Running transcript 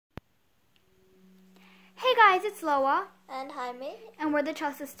guys, it's Loa and Haime, and we're the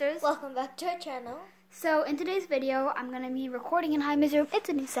Trust Sisters. Welcome back to our channel. So in today's video, I'm going to be recording in Jaime's room. It's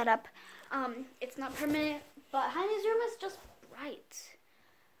a new setup. It's not permanent, but Jaime's room is just bright.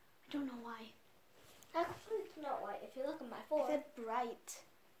 I don't know why. Actually, it's not white. If you look at my floor. I said bright.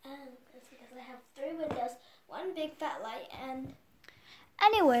 And it's because I have 3 windows, 1 big fat light, and...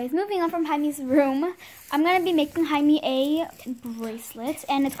 Anyways, moving on from Jaime's room, I'm going to be making Jaime a bracelet,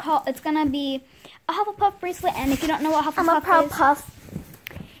 and it's going to be a Hufflepuff bracelet, and if you don't know what Hufflepuff is...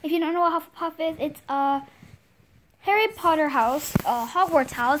 If you don't know what Hufflepuff is, it's a Harry Potter house, a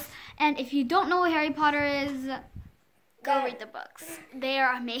Hogwarts house, and if you don't know what Harry Potter is, go read the books. They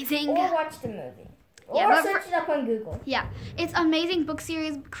are amazing. Or watch the movie. Yeah, or search it up on Google. Yeah, it's an amazing book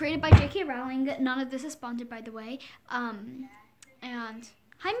series created by J.K. Rowling. None of this is sponsored, by the way. And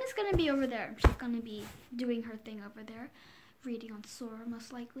Jaime's going to be over there. She's going to be doing her thing over there, reading on Sora,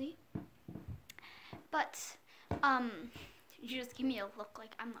 most likely. But, you just give me a look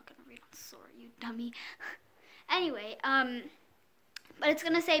like I'm not going to read on Sora, you dummy. Anyway, but it's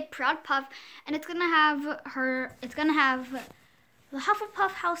going to say Proud Puff, and it's going to have the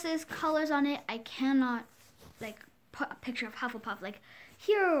Hufflepuff house's colors on it. I cannot, like, put a picture of Hufflepuff, like,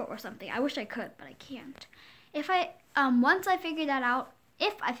 here or something. I wish I could, but I can't. Once I figure that out,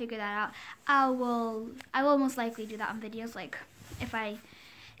 if I figure that out, I will most likely do that on videos. Like, if I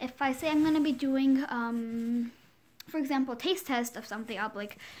say I'm going to be doing, for example, taste test of something, I'll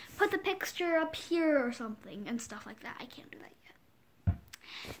like put the picture up here or something and stuff like that. I can't do that yet.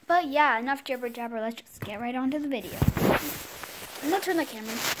 But yeah, enough jibber jabber. Let's just get right on to the video. I'm gonna turn the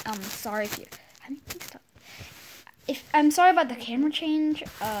camera. Sorry if you. I'm sorry about the camera change.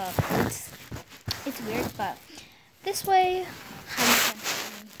 It's weird, but this way,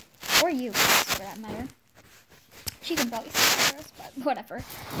 or you, for that matter. She can probably see us, but whatever.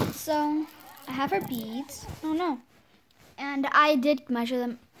 So I have her beads. Oh no. And I did measure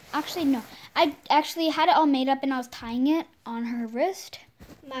them. Actually, no. I actually had it all made up and I was tying it on her wrist.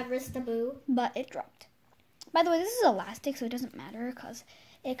 My wrist-a-boo. But it dropped. By the way, this is elastic, so it doesn't matter because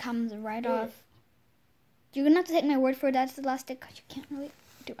it comes right off. You're going to have to take my word for it that it's elastic because you can't really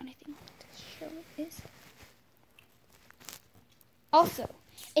do anything to show it is. Also,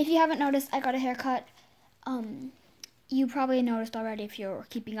 if you haven't noticed, I got a haircut. You probably noticed already if you're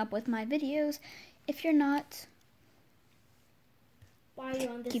keeping up with my videos. If you're not, why are you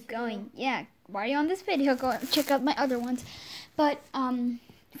on this keep video? going. Yeah, why are you on this video? Go check out my other ones. But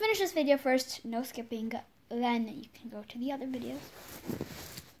finish this video first. No skipping. Then you can go to the other videos.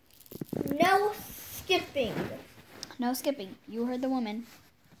 No skipping. No skipping. You heard the woman.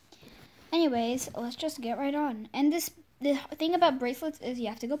 Anyways, let's just get right on. And the thing about bracelets is you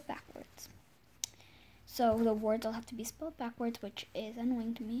have to go backwards. So the words will have to be spelled backwards, which is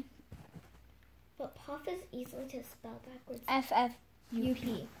annoying to me. But puff is easily to spell backwards.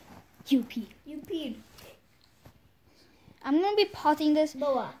 F-F-U-P. U-P. U-P. I'm going to be pausing this.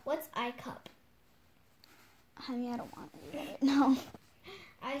 Loa, what's I cup? Honey, I don't want to read it. No.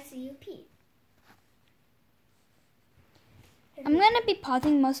 I-C-U-P. I'm going to be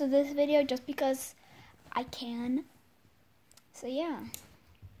pausing most of this video just because I can. So yeah.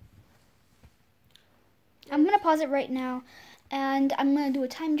 I'm going to pause it right now, and I'm going to do a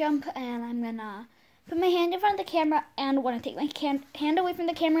time jump, and I'm going to put my hand in front of the camera, and when I take my hand away from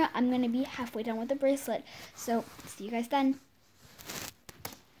the camera, I'm going to be halfway done with the bracelet. So, see you guys then.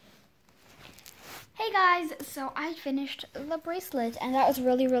 Hey guys, so I finished the bracelet, and that was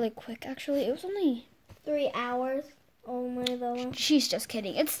really, really quick. Actually, it was only 3 hours only, though. She's just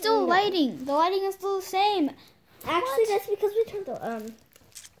kidding. It's still lighting. The lighting is still the same. Actually, that's because we turned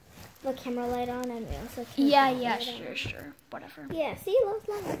the camera light on, and we also turned Sure, whatever. Yeah, see, last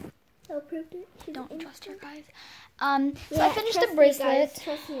longer. So proved it. Don't trust her, guys. So I finished the bracelet. Guys,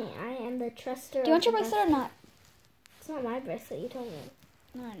 trust me, I am the truster. Do you want your bracelet or not? It's not my bracelet. You told me.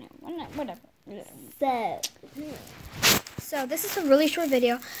 No, whatever. So this is a really short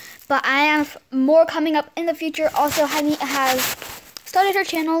video, but I have more coming up in the future. Also, Jaime has started her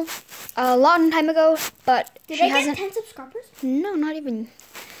channel a long time ago, but she hasn't. Get 10 subscribers? No, not even.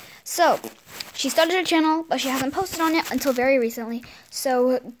 So she started her channel, but she hasn't posted on it until very recently.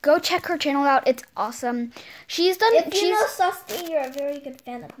 So go check her channel out. It's awesome. She's done. If you know Susty, you're a very good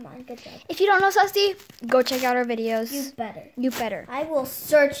fan of mine. Good job. If you don't know Susty, go check out her videos. You better. You better. I will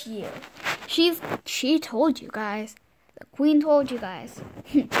search you. She told you guys. The queen told you guys.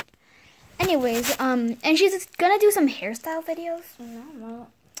 Anyways, and she's gonna do some hairstyle videos. No.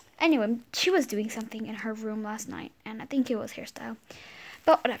 Anyway, she was doing something in her room last night, and I think it was hairstyle.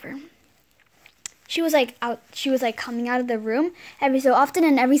 But whatever. She was like coming out of the room every so often,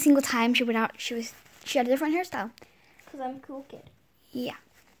 and every single time she went out, she was She had a different hairstyle. Because I'm a cool kid. Yeah.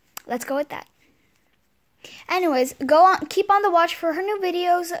 Let's go with that. Anyways, go on. Keep on the watch for her new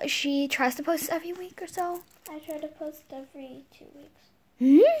videos. She tries to post every week or so. I try to post every 2 weeks.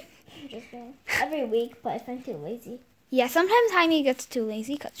 Hmm? I'm just kidding. Every week, but if I'm too lazy. Yeah, sometimes Haime gets too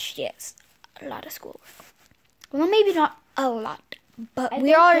lazy because she has a lot of schoolwork. Well, maybe not a lot, but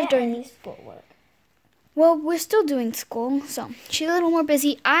we are doing any schoolwork. Well, we're still doing school, so she's a little more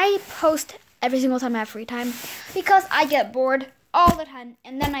busy. I post every single time I have free time because I get bored all the time,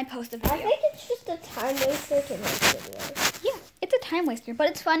 and then I post a video. I think it's just a time waster to make videos. Yeah, it's a time waster, but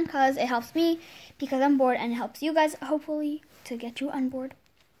it's fun because it helps me because I'm bored, and it helps you guys, hopefully, to get you unbored.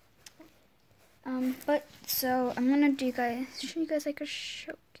 But so I'm gonna show you guys like a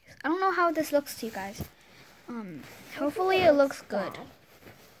showcase. I don't know how this looks to you guys. Hopefully it looks good.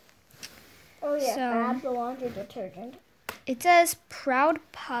 Oh yeah, So, Fab, the laundry detergent. It says Proud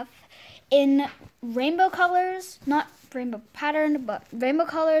Puff in rainbow colors, not rainbow pattern, but rainbow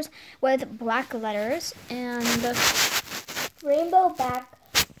colors with black letters and Rainbow back.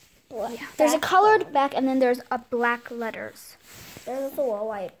 Black, yeah. There's a colored back and then there's a black letters. There's a wall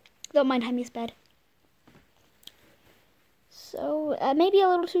wipe. Don't mind Haime's bed. So maybe a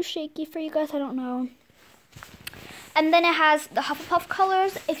little too shaky for you guys. I don't know. And then it has the Hufflepuff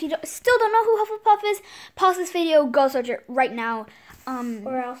colors. If you still don't know who Hufflepuff is, pause this video, go search it right now.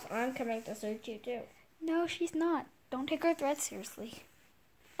 Or else I'm coming to search you too. No, she's not. Don't take her threats seriously.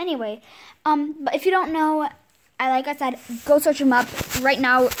 Anyway, but if you don't know, like I said, go search them up right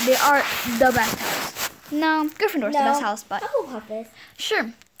now. They are the best house. No, Gryffindor's the best house, but Hufflepuff is.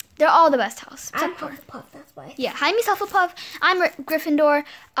 Sure, they're all the best house. I'm Except for Hufflepuff, that's why. yeah, Haime's Hufflepuff. I'm Gryffindor.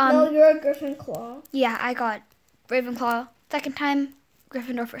 No, you're a Gryffindor. Yeah, I got Ravenclaw second time,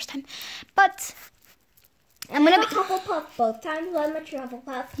 Gryffindor first time, but I'm gonna be Hufflepuff both times. I'm a true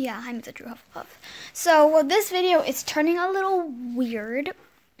Hufflepuff. yeah, Haime's a true Hufflepuff. So well, this video is turning a little weird.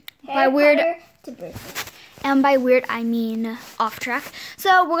 By weird, to Bracelet. and by weird I mean off track.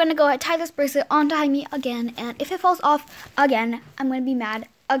 So we're gonna go ahead tie this bracelet onto Haime again, and if it falls off again, I'm gonna be mad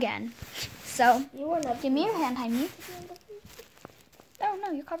again. So give me your hand, Haime. Oh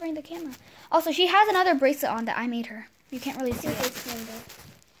no, you're covering the camera. Also, she has another bracelet on that I made her. You can't really see it.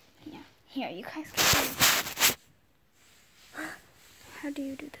 Yeah. Here, you guys can see. How do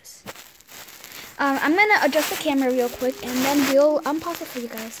you do this? I'm gonna adjust the camera real quick, and then we'll unpause it for you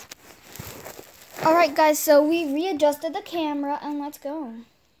guys. All right, guys. So we readjusted the camera, and let's go.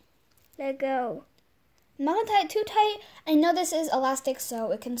 Let go. I'm not gonna tie it too tight. I know this is elastic,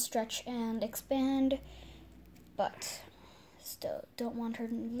 so it can stretch and expand, but still don't want her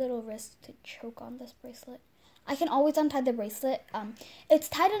little wrist to choke on this bracelet. I can always untie the bracelet. It's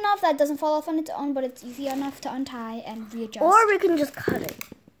tight enough that it doesn't fall off on its own, but it's easy enough to untie and readjust. Or we can just cut it.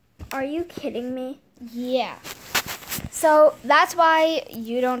 Are you kidding me? Yeah. So that's why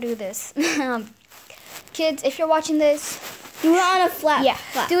you don't do this. Kids, if you're watching this, do it on a flat. Yeah,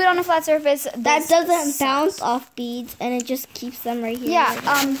 do it on a flat surface. That doesn't bounce off beads, and it just keeps them right here.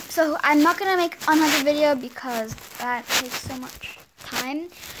 Yeah. So I'm not gonna make another video because that takes so much time.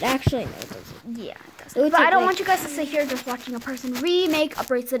 Actually, no, it doesn't. Yeah, it does. But I don't want you guys to sit here just watching a person remake a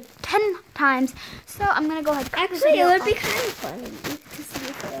bracelet 10 times. So I'm gonna go ahead and cut this video. Actually, it would be kind of funny to see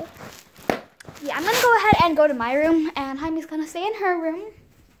it. Yeah, I'm gonna go ahead and go to my room, and Haime's gonna stay in her room.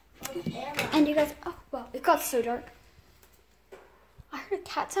 And you guys, oh wow, it got so dark. I heard a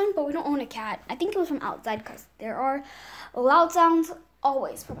cat sound, but we don't own a cat. I think it was from outside because there are loud sounds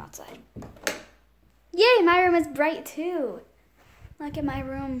always from outside. Yay, my room is bright too. Look at my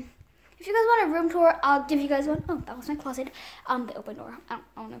room. If you guys want a room tour, I'll give you guys one. Oh, that was my closet. The open door. I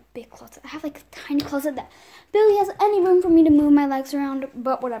don't want a big closet. I have like a tiny closet that barely has any room for me to move my legs around,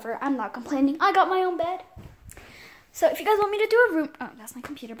 but whatever. I'm not complaining. I got my own bed. So if you guys want me to do a room, oh, that's my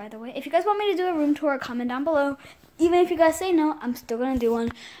computer, by the way. If you guys want me to do a room tour, comment down below. Even if you guys say no, I'm still gonna do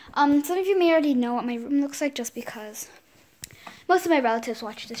one. Some of you may already know what my room looks like just because most of my relatives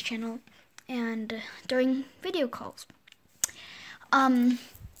watch this channel and during video calls.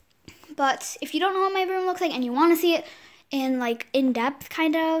 But if you don't know what my room looks like and you want to see it in depth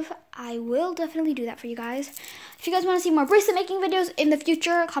kind of, I will definitely do that for you guys. If you guys want to see more bracelet making videos in the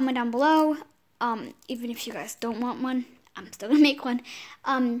future, comment down below. Even if you guys don't want one, I'm still gonna make one.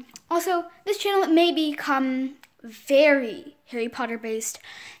 Also, this channel may become very Harry Potter based,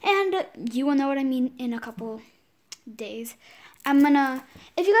 and you will know what I mean in a couple days.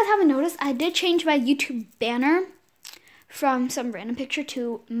 If you guys haven't noticed, I did change my YouTube banner from some random picture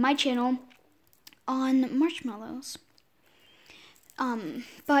to my channel on marshmallows.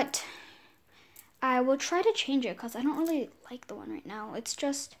 But I will try to change it because I don't really like the one right now. It's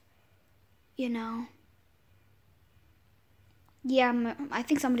just, you know. Yeah, I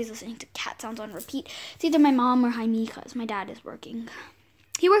think somebody's listening to cat sounds on repeat. It's either my mom or Haime because my dad is working.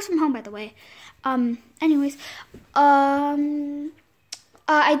 He works from home, by the way. Anyways, I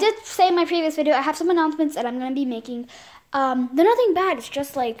did say in my previous video, I have some announcements that I'm going to be making. They're nothing bad. It's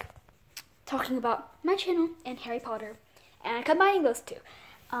just like talking about my channel and Harry Potter and combining those two.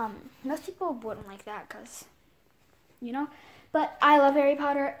 Most people wouldn't like that because, you know, but I love Harry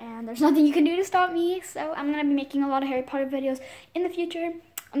Potter and there's nothing you can do to stop me. So I'm going to be making a lot of Harry Potter videos in the future.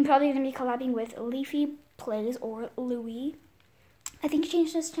 I'm probably going to be collabing with Leafy Plays or Louis. I think he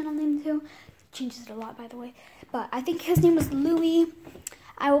changed his channel name too. Changes it a lot, by the way. But I think his name was Louis.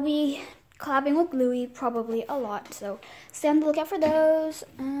 I will be collabing with Louis probably a lot. So stay on the lookout for those.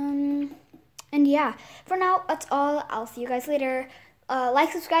 And yeah, for now, that's all. I'll see you guys later.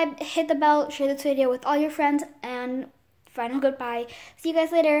 Like, subscribe, hit the bell, share this video with all your friends, and final goodbye. See you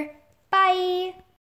guys later. Bye.